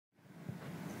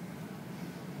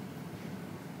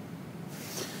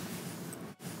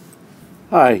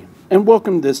Hi, and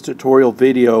welcome to this tutorial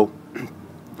video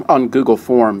on Google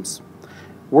Forms.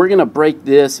 We're going to break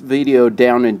this video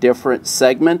down in different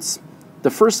segments. The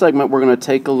first segment we're going to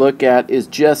take a look at is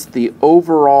just the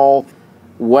overall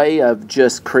way of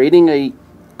just creating a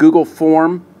Google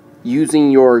form using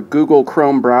your Google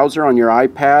Chrome browser on your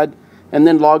iPad and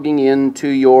then logging into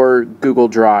your Google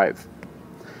Drive.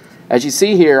 As you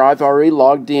see here, I've already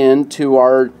logged in to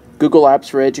our Google Apps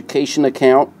for Education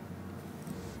account.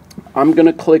 I'm going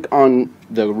to click on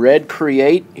the red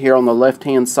Create here on the left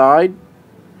hand side.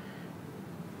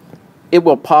 It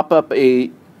will pop up a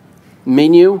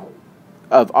menu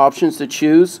of options to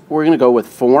choose. We're going to go with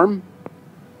Form.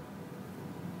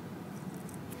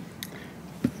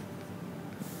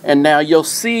 And now you'll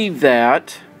see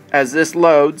that as this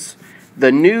loads,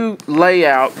 the new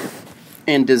layout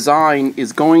and design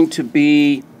is going to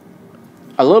be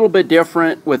a little bit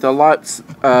different with a lot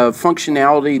of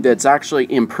functionality that's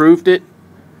actually improved it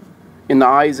in the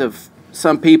eyes of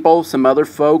some people. Some other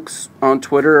folks on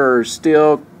Twitter are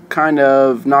still kind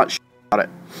of not sure about it.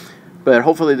 But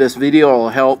hopefully this video will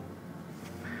help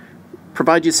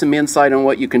provide you some insight on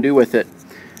what you can do with it.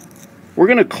 We're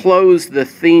going to close the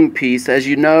theme piece. As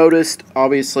you noticed,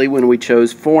 obviously when we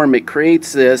chose Form, it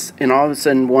creates this and all of a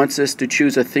sudden wants us to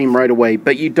choose a theme right away.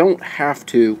 But you don't have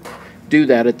to do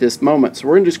that at this moment. So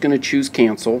we're just going to choose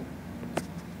Cancel.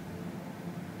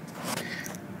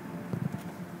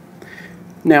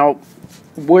 Now,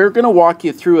 we're going to walk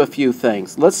you through a few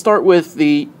things. Let's start with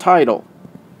the title.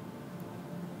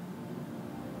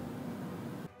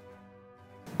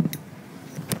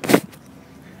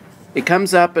 It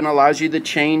comes up and allows you to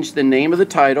change the name of the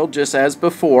title just as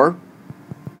before.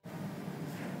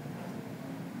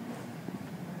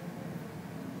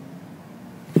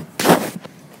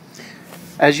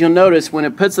 As you'll notice, when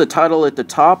it puts the title at the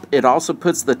top, it also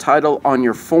puts the title on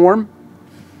your form.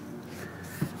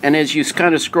 And as you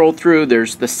kind of scroll through,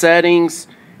 there's the settings,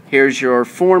 here's your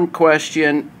form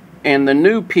question, and the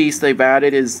new piece they've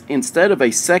added is instead of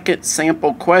a second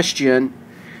sample question,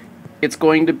 it's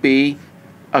going to be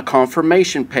a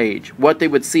confirmation page, what they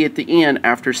would see at the end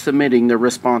after submitting their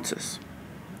responses.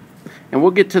 And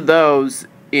we'll get to those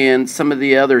in some of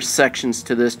the other sections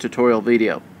to this tutorial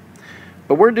video.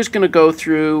 But we're just going to go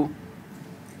through,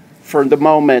 for the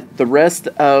moment, the rest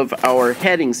of our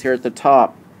headings here at the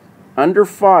top. Under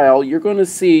File, you're going to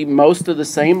see most of the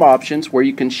same options where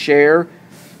you can share,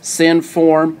 send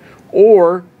form,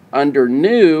 or under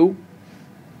New,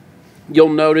 you'll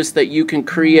notice that you can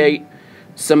create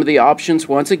some of the options,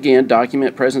 once again,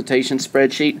 document, presentation,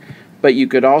 spreadsheet, but you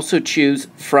could also choose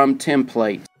from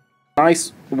templates.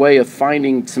 Nice way of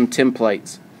finding some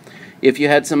templates. If you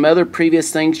had some other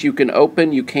previous things you can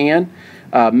open, you can.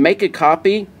 Make a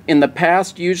copy. In the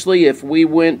past, usually if we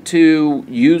went to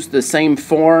use the same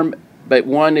form but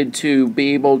wanted to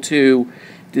be able to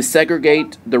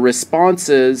desegregate the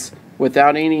responses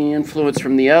without any influence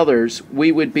from the others,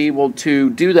 we would be able to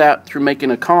do that through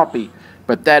making a copy.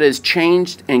 But that is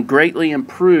changed and greatly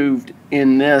improved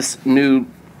in this new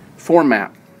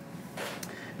format.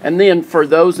 And then for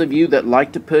those of you that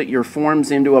like to put your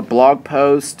forms into a blog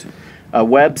post, a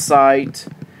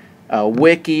website, a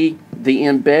wiki, the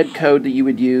embed code that you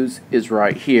would use is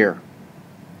right here.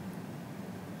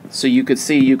 So you could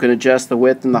see you can adjust the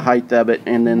width and the height of it,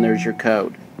 and then there's your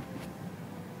code.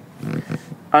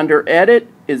 Under Edit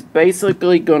is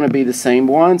basically going to be the same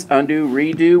ones. Undo,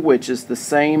 Redo, which is the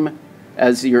same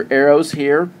as your arrows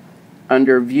here.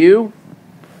 Under View,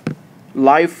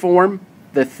 Live Form,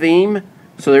 the theme.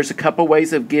 So there's a couple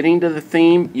ways of getting to the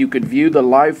theme. You could view the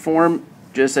live form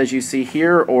just as you see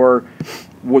here, or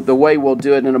the way we'll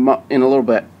do it in a little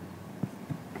bit.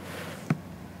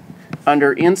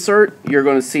 Under Insert, you're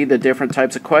going to see the different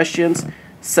types of questions,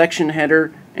 section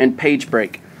header, and page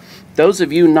break. Those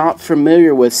of you not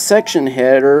familiar with section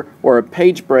header or a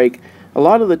page break, a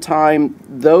lot of the time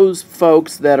those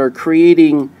folks that are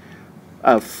creating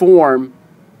a form,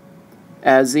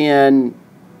 as in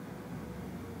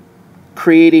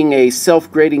creating a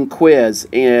self-grading quiz,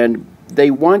 and they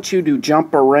want you to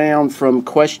jump around from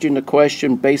question to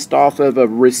question based off of a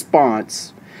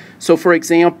response. So for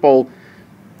example,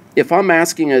 if I'm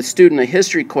asking a student a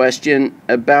history question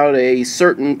about a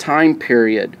certain time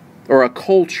period or a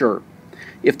culture,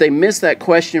 if they miss that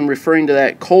question referring to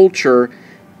that culture,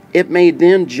 it may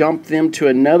then jump them to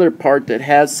another part that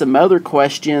has some other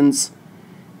questions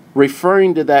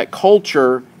referring to that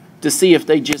culture to see if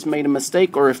they just made a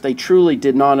mistake or if they truly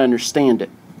did not understand it.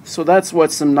 So that's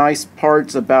what's some nice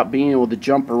parts about being able to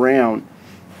jump around.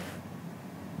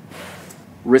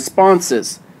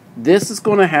 Responses. This is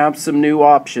going to have some new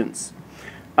options.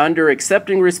 Under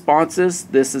accepting responses,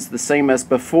 this is the same as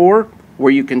before,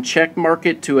 where you can check mark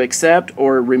it to accept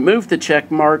or remove the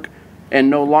check mark and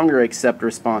no longer accept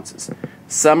responses.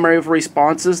 Summary of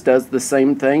responses does the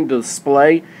same thing to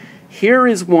display. Here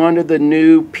is one of the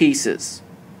new pieces,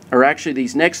 or actually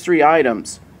these next three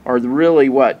items are really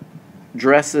what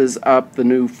dresses up the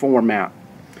new format.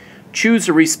 Choose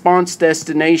a response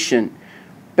destination.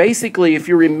 Basically, if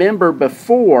you remember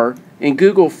before, in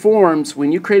Google Forms,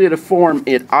 when you created a form,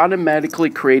 it automatically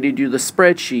created you the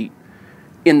spreadsheet.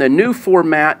 In the new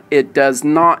format, it does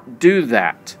not do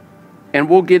that. And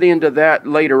we'll get into that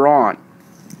later on.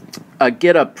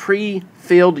 Get a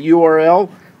pre-filled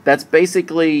URL. That's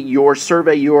basically your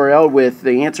survey URL with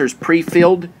the answers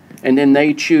pre-filled, and then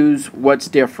they choose what's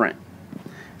different.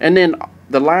 And then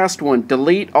the last one,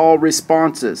 delete all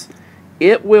responses.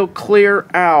 It will clear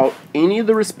out any of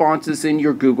the responses in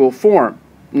your Google form.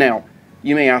 Now,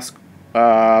 you may ask,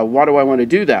 why do I want to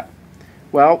do that?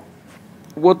 Well,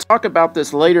 we'll talk about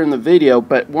this later in the video,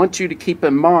 but want you to keep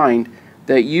in mind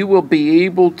that you will be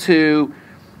able to,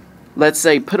 let's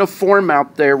say, put a form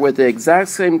out there with the exact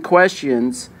same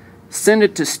questions, send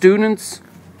it to students,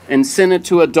 and send it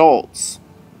to adults.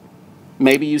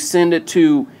 Maybe you send it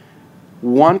to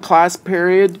one class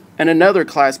period and another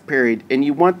class period, and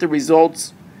you want the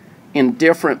results in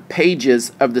different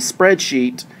pages of the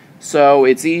spreadsheet, so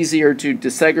it's easier to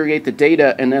desegregate the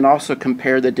data and then also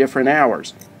compare the different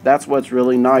hours. That's what's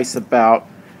really nice about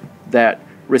that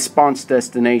response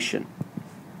destination.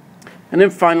 And then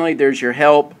finally, there's your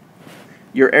help.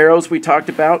 Your arrows we talked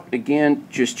about. Again,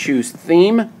 just choose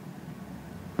theme.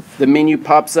 The menu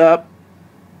pops up.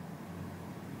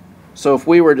 So if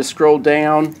we were to scroll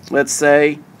down, let's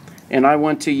say, and I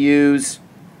want to use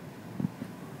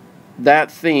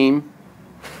that theme,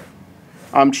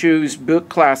 choose Book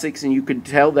Classics, and you could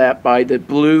tell that by the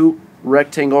blue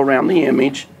rectangle around the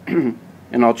image. And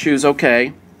I'll choose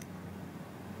OK.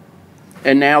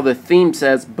 And now the theme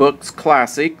says Books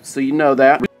Classic, so you know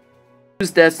that.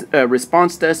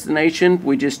 Response destination,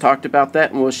 we just talked about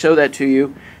that, and we'll show that to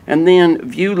you. And then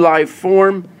View Live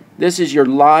Form. This is your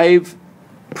live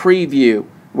preview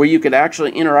where you could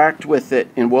actually interact with it,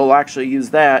 and we'll actually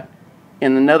use that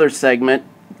in another segment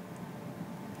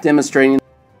demonstrating.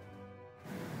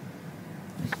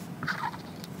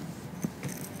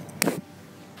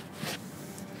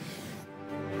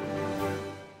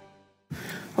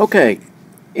 Okay,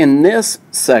 in this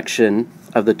section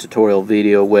of the tutorial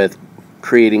video with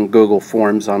creating Google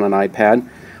Forms on an iPad,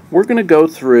 we're going to go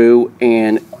through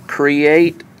and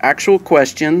create actual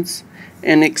questions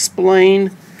and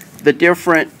explain the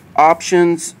different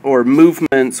options or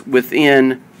movements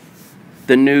within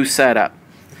the new setup.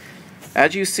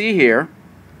 As you see here,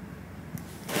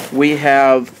 we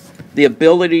have the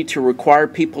ability to require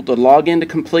people to log in to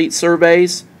complete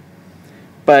surveys.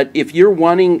 But if you're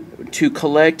wanting to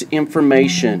collect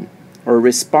information or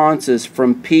responses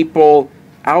from people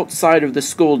outside of the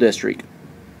school district,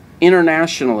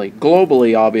 internationally,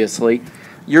 globally obviously,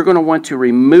 you're going to want to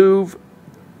remove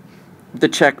the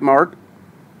check mark,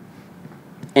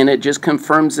 and it just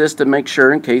confirms this to make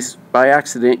sure in case by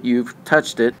accident you've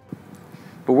touched it.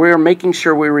 But we're making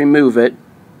sure we remove it.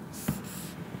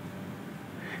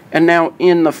 And now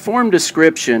in the form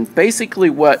description, basically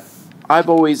what I've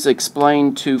always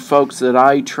explained to folks that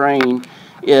I train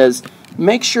is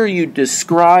make sure you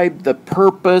describe the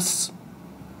purpose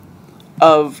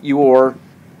of your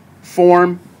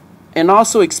form and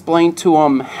also explain to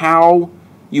them how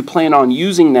you plan on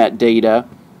using that data,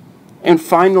 and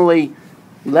finally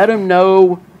let them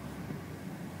know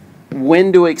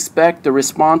when to expect the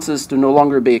responses to no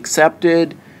longer be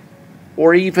accepted,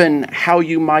 or even how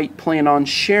you might plan on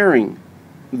sharing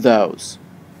those.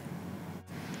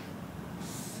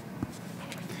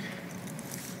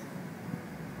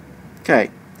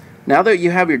 Okay, now that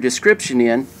you have your description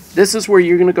in, this is where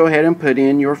you're going to go ahead and put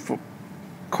in your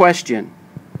question.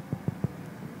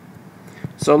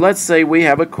 So let's say we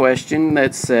have a question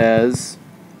that says,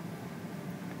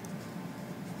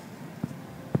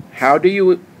 how do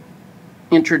you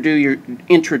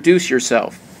introduce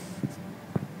yourself?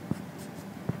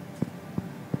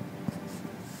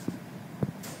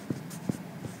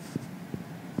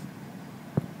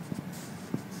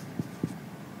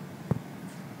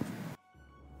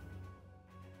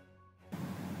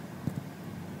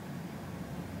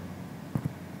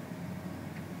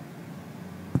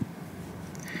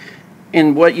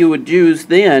 And what you would use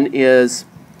then is,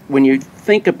 when you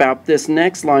think about this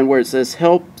next line where it says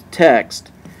help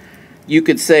text, you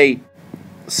could say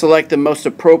select the most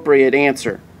appropriate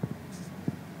answer.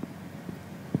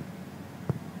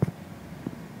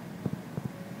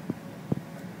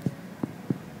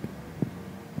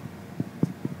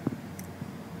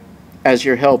 as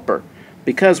your helper.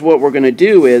 Because what we're going to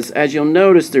do is, as you'll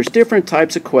notice, there's different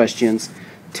types of questions: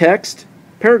 text,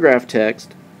 paragraph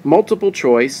text, multiple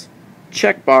choice,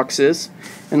 check boxes.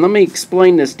 And let me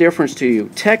explain this difference to you.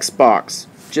 Text box,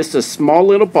 just a small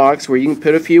little box where you can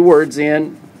put a few words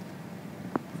in.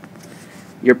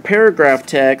 Your paragraph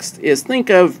text is,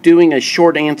 think of doing a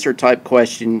short answer type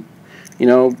question, you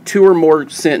know, 2 or more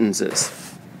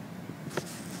sentences.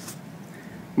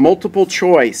 Multiple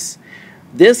choice.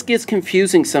 This gets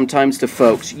confusing sometimes to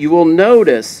folks. You will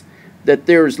notice that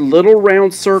there's little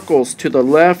round circles to the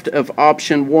left of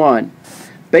option 1.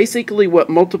 Basically what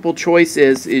multiple choice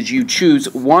is you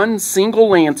choose one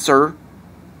single answer,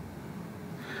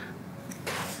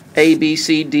 A, B,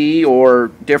 C, D,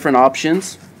 or different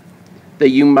options that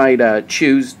you might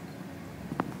choose.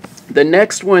 The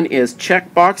next one is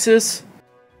check boxes.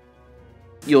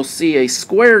 You'll see a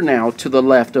square now to the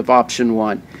left of option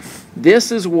 1.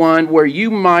 This is one where you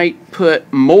might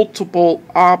put multiple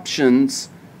options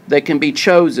that can be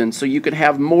chosen, so you could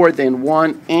have more than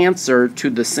one answer to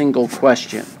the single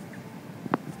question.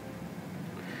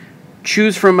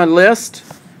 Choose from a list.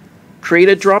 Create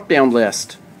a drop-down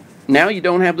list. Now you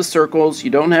don't have the circles, you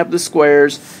don't have the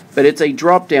squares, but it's a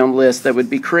drop-down list that would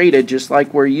be created just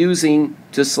like we're using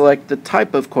to select the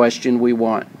type of question we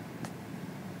want.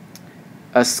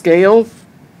 A scale.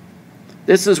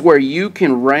 This is where you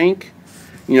can rank,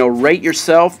 rate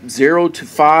yourself 0 to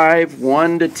 5,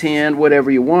 1 to 10, whatever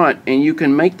you want, and you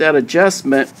can make that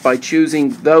adjustment by choosing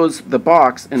the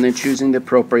box and then choosing the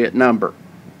appropriate number.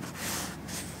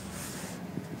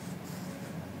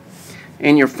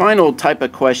 And your final type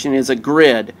of question is a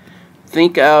grid.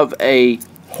 Think of a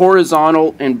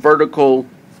horizontal and vertical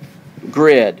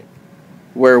grid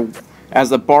where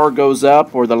as the bar goes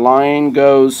up or the line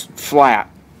goes flat.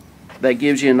 That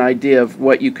gives you an idea of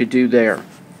what you could do there.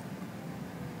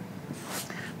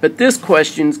 But this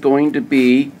question is going to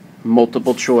be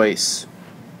multiple choice.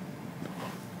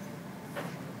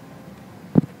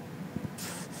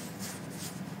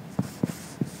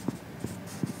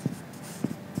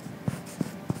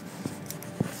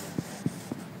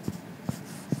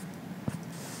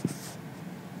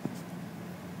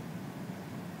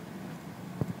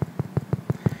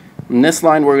 In this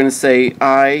line we're going to say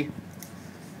I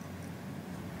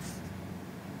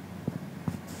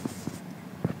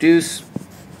reduce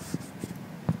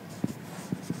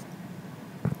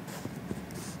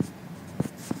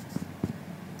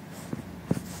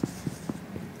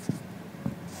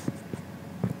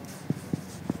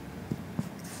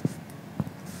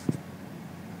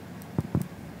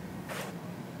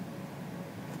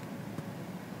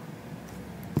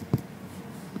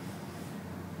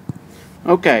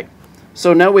Okay,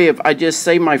 so now I just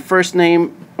say my first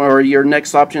name, or your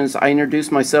next option is I introduce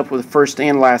myself with first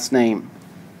and last name.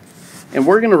 And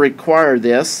we're going to require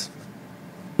this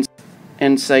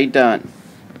and say done.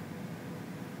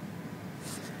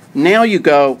 Now you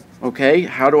go, okay,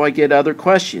 how do I get other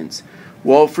questions?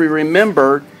 Well, if we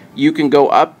remember, you can go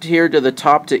up here to the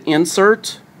top to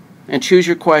insert and choose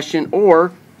your question,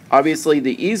 or obviously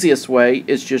the easiest way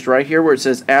is just right here where it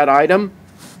says add item.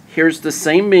 Here's the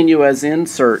same menu as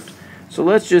insert. So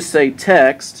let's just say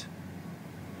text,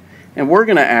 and we're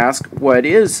going to ask, what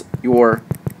is your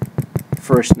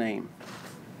first name?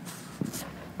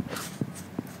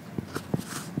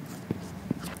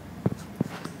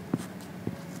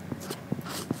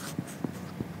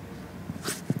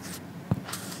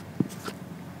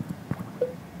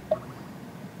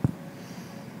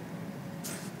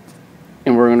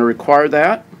 And we're going to require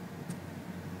that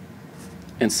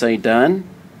and say done.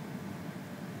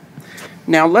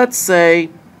 Now let's say,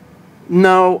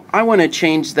 no, I want to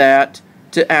change that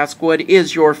to ask what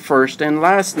is your first and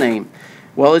last name.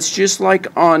 Well, it's just like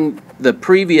on the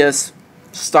previous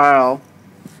style.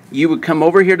 You would come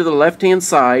over here to the left hand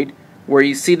side where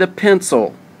you see the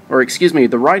pencil, or excuse me,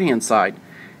 the right hand side,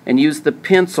 and use the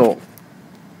pencil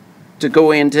to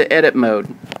go into edit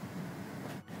mode.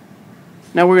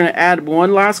 Now we're going to add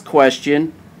one last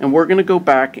question, and we're going to go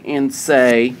back and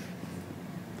say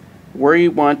where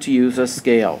you want to use a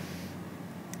scale.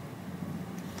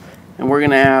 And we're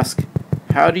going to ask,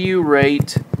 how do you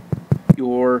rate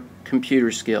your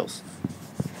computer skills?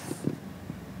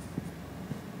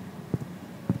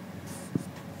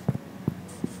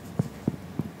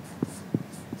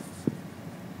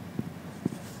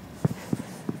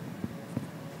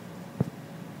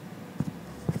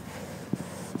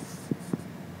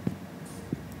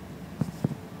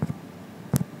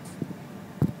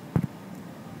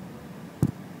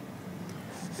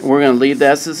 We're going to leave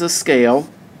this as a scale.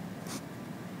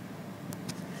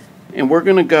 And we're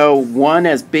going to go 1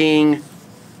 as being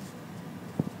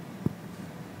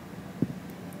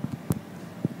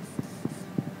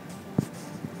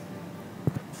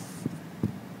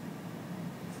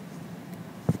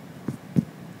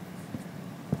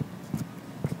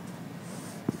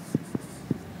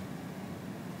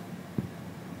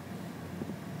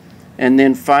And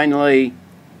then finally,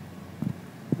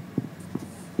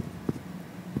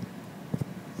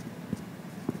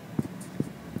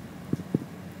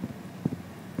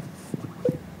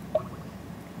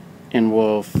 and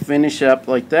we'll finish up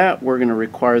like that. We're going to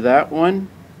require that one.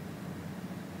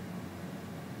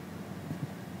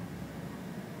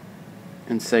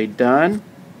 And say done.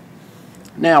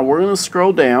 Now we're going to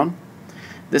scroll down.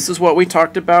 This is what we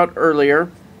talked about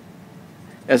earlier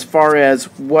as far as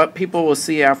what people will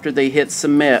see after they hit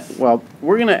submit. Well,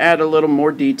 we're going to add a little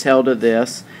more detail to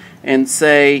this and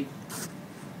say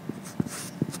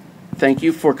thank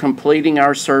you for completing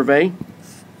our survey.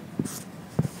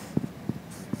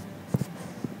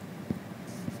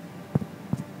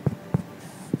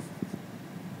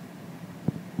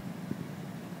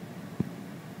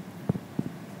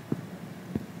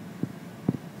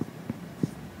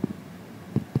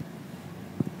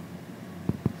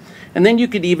 And then you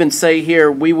could even say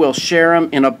here, we will share them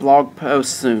in a blog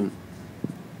post soon.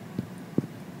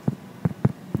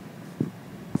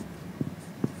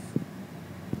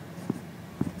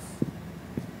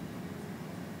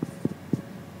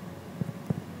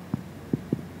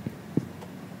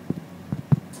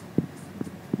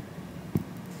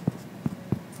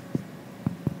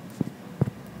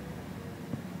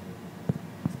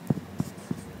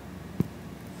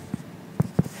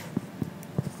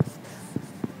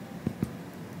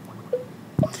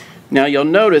 Now you'll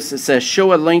notice it says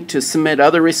show a link to submit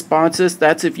other responses.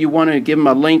 That's if you want to give them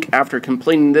a link after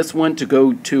completing this one to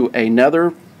go to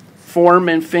another form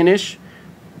and finish.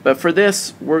 But for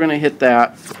this, we're going to hit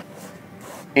that.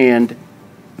 And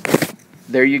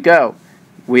there you go.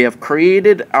 We have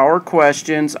created our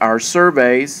questions, our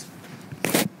surveys.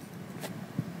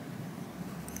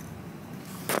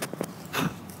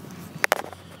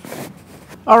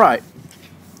 Alright,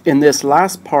 in this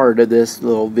last part of this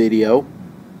little video,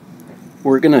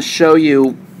 we're going to show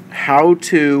you how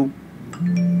to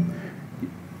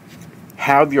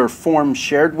have your form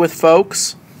shared with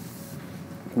folks,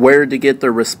 where to get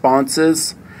their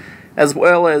responses, as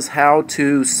well as how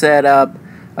to set up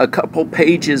a couple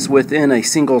pages within a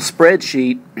single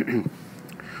spreadsheet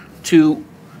to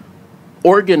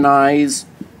organize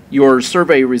your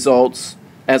survey results,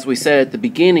 as we said at the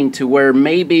beginning, to where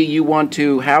maybe you want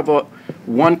to have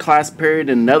one class period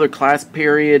and another class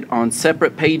period on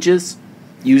separate pages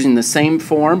using the same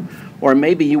form, or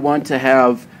maybe you want to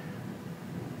have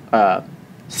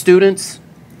students,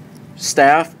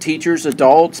 staff, teachers,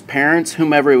 adults, parents,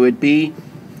 whomever it would be,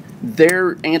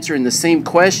 they're answering the same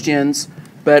questions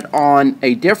but on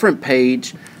a different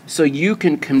page, so you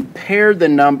can compare the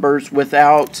numbers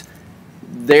without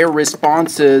their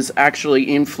responses actually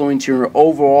influencing your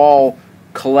overall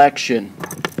collection.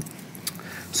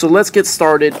 So let's get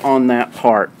started on that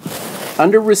part.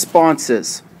 Under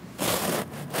responses,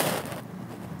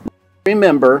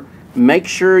 remember, make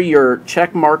sure your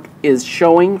check mark is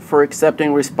showing for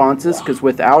accepting responses, because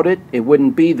without it, it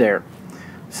wouldn't be there.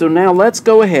 So now let's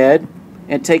go ahead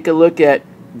and take a look at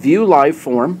View Live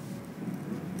Form.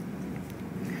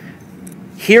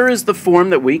 Here is the form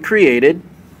that we created.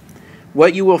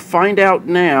 What you will find out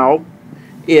now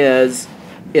is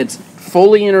it's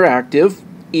fully interactive,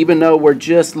 even though we're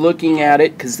just looking at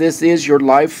it because this is your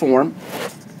live form.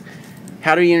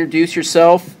 How do you introduce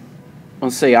yourself? I'll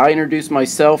say I introduce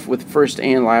myself with first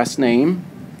and last name.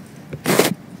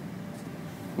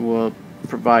 We'll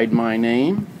provide my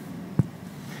name.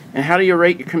 And how do you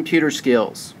rate your computer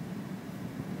skills?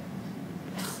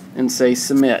 And say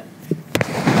submit.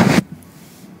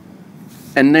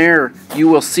 And there you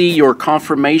will see your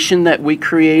confirmation that we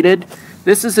created.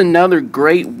 This is another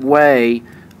great way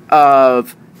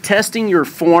of testing your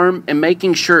form and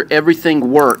making sure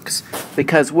everything works,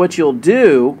 because what you'll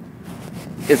do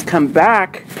is come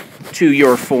back to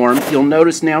your form. You'll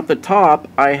notice now at the top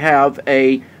I have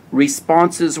a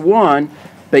responses 1,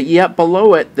 but yet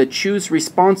below it the choose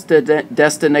response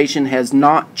destination has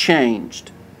not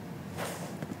changed.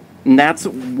 And that's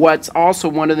what's also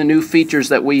one of the new features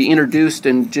that we introduced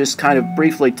and just kind of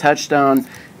briefly touched on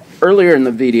earlier in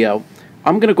the video.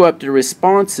 I'm going to go up to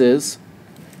responses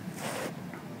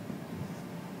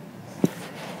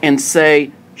and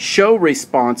say show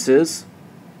responses.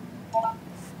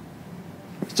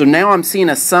 So now I'm seeing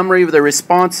a summary of the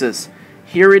responses.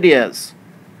 Here it is.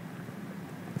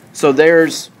 So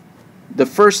there's the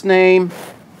first name,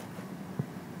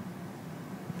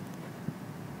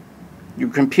 your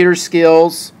computer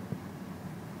skills,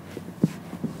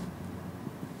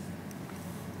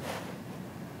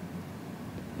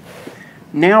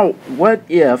 now what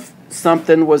if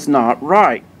something was not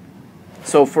right?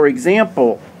 So for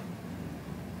example,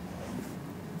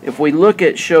 if we look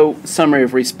at show summary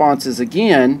of responses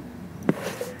again,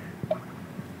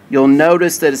 you'll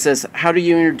notice that it says, how do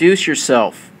you introduce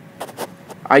yourself?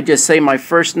 I just say my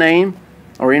first name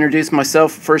or introduce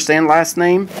myself first and last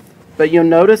name, but you'll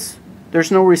notice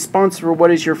there's no response for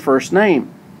what is your first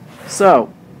name.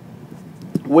 So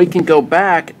we can go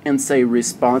back and say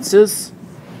responses,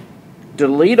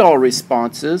 delete all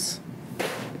responses,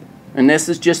 and this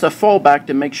is just a fallback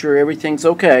to make sure everything's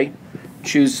okay.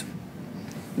 Choose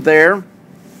there.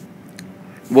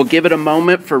 We'll give it a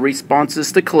moment for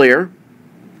responses to clear.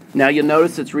 Now you'll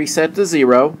notice it's reset to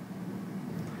 0.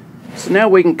 So now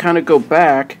we can kind of go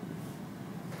back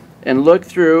and look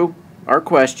through our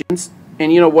questions.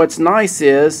 And you know what's nice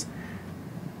is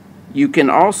you can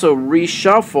also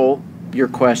reshuffle your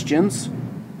questions.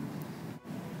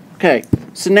 Okay,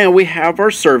 so now we have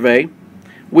our survey.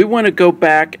 We want to go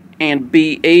back and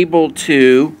be able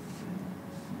to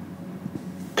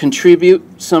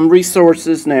contribute some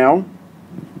resources now.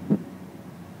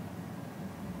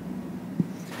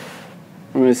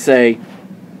 I'm going to say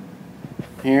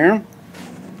here,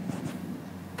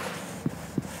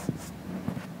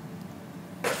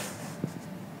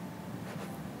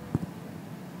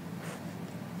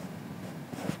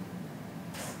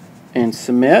 and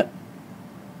submit.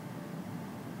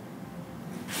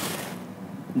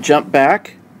 Jump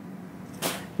back.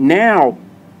 Now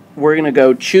we're going to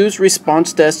go choose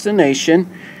response destination,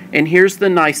 and here's the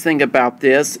nice thing about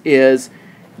this is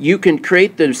you can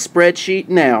create the spreadsheet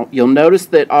now. You'll notice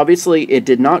that obviously it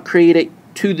did not create it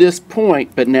to this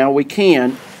point, but now we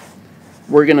can.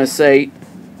 We're going to say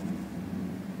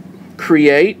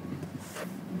create.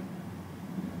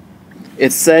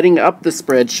 It's setting up the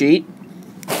spreadsheet.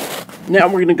 Now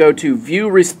we're going to go to view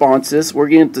responses. We're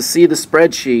going to see the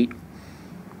spreadsheet.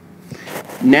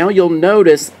 Now you'll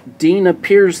notice Dean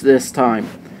appears this time.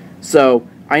 So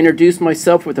I introduced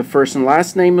myself with the first and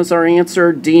last name as our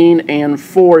answer, Dean, and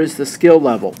 4 is the skill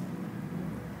level.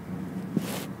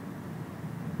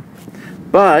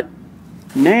 But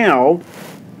now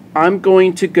I'm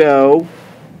going to go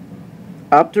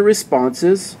up to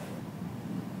responses,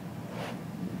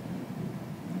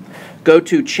 go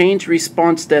to change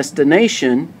response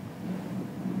destination,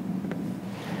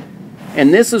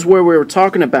 and this is where we were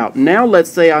talking about. Now let's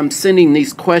say I'm sending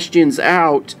these questions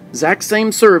out, exact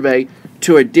same survey,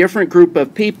 to a different group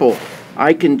of people.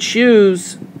 I can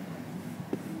choose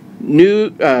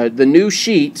the new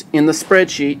sheet in the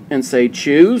spreadsheet and say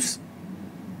choose.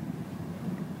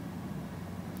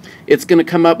 It's going to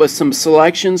come up with some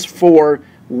selections for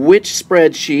which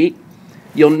spreadsheet.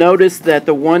 You'll notice that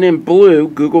the one in blue,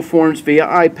 Google Forms via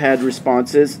iPad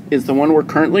responses, is the one we're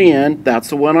currently in. That's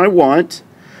the one I want.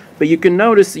 But you can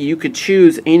notice that you could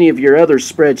choose any of your other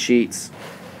spreadsheets.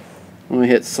 I'm going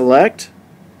to hit select.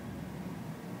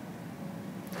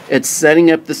 It's setting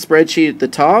up the spreadsheet at the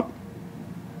top.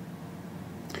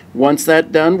 Once that's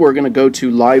done, we're going to go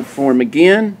to live form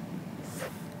again.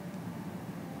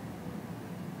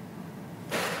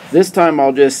 This time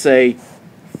I'll just say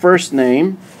first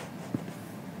name.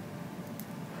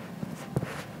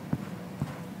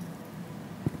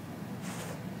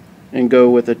 And go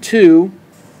with a 2.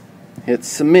 Hit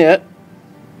submit.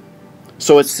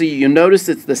 So you notice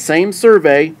it's the same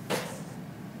survey,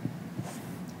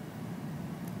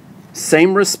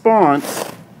 same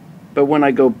response, but when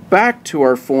I go back to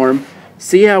our form,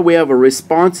 see how we have a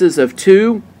responses of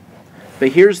 2,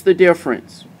 but here's the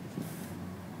difference.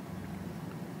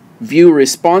 View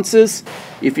responses.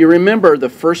 If you remember, the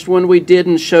first one we did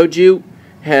and showed you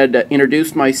had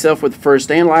introduced myself with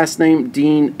first and last name,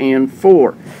 Dean, and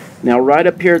 4. Now right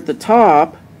up here at the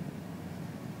top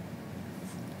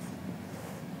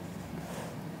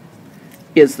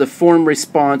is the form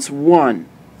response 1.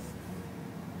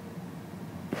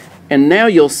 And now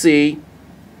you'll see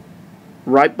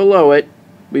right below it,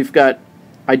 we've got,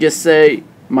 I just say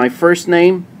my first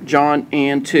name, John,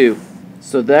 and 2.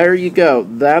 So there you go.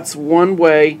 That's one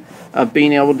way of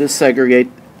being able to segregate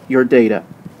your data.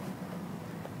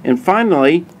 And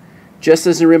finally, just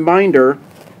as a reminder,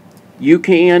 you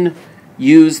can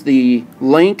use the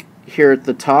link here at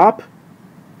the top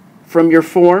from your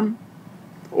form,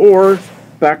 or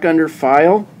back under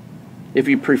File. If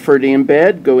you prefer to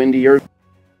embed, go into your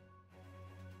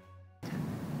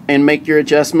and make your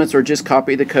adjustments, or just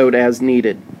copy the code as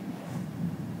needed.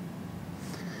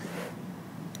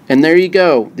 And there you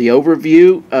go, the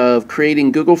overview of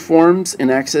creating Google Forms and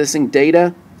accessing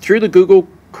data through the Google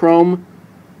Chrome